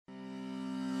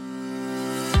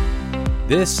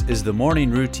This is the Morning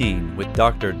Routine with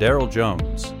Dr. Daryl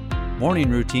Jones. Morning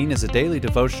Routine is a daily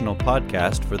devotional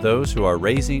podcast for those who are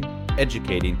raising,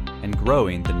 educating, and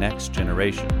growing the next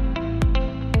generation.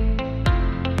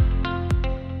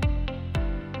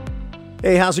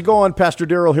 Hey, how's it going? Pastor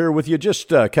Daryl here with you, just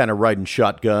kind of riding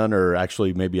shotgun, or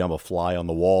actually maybe I'm a fly on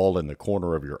the wall in the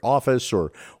corner of your office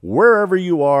or wherever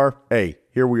you are. Hey,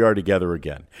 here we are together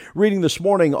again. Reading this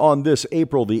morning on this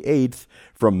April the 8th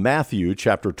from Matthew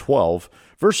chapter 12,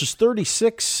 verses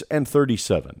 36 and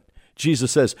 37.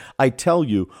 Jesus says, I tell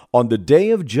you, on the day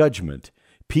of judgment,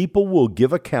 people will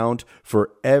give account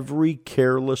for every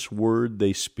careless word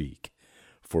they speak.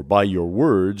 For by your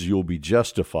words you'll be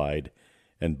justified,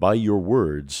 and by your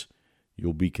words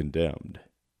you'll be condemned.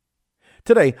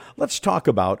 Today, let's talk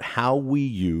about how we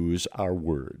use our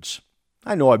words.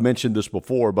 I know I've mentioned this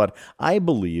before, but I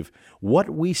believe what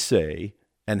we say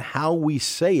and how we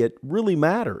say it really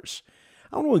matters.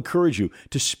 I want to encourage you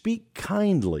to speak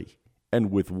kindly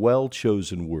and with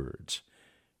well-chosen words.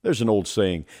 There's an old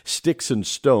saying, sticks and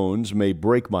stones may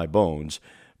break my bones,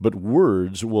 but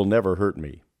words will never hurt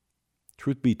me.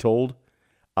 Truth be told,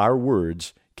 our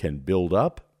words can build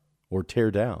up or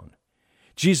tear down.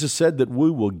 Jesus said that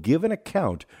we will give an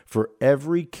account for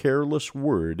every careless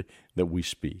word that we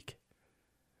speak.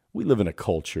 We live in a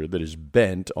culture that is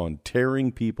bent on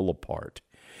tearing people apart.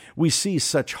 We see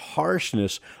such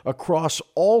harshness across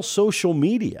all social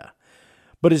media.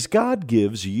 But as God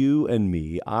gives you and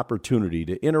me opportunity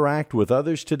to interact with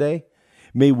others today,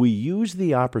 may we use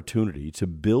the opportunity to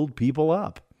build people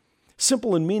up.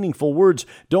 Simple and meaningful words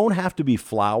don't have to be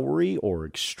flowery or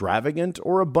extravagant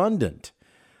or abundant.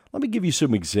 Let me give you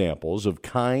some examples of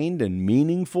kind and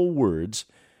meaningful words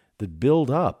that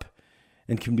build up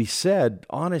and can be said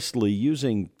honestly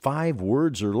using 5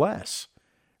 words or less.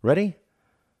 Ready?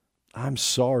 I'm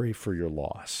sorry for your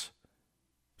loss.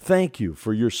 Thank you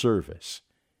for your service.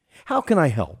 How can I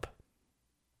help?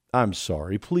 I'm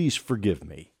sorry. Please forgive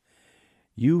me.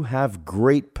 You have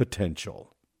great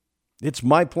potential. It's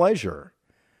my pleasure.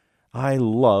 I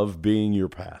love being your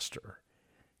pastor.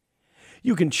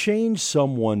 You can change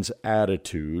someone's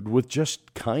attitude with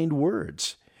just kind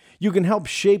words. You can help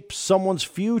shape someone's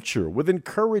future with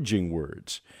encouraging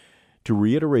words. To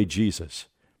reiterate Jesus,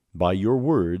 by your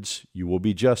words you will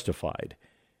be justified,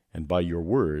 and by your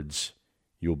words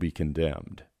you'll be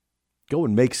condemned. Go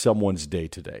and make someone's day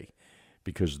today,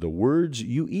 because the words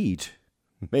you eat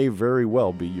may very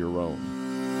well be your own.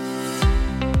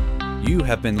 You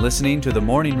have been listening to the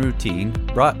Morning Routine,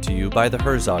 brought to you by the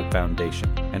Herzog Foundation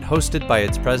and hosted by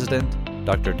its president,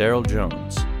 Dr. Daryl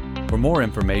Jones. For more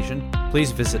information,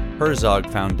 please visit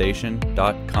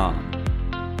herzogfoundation.com.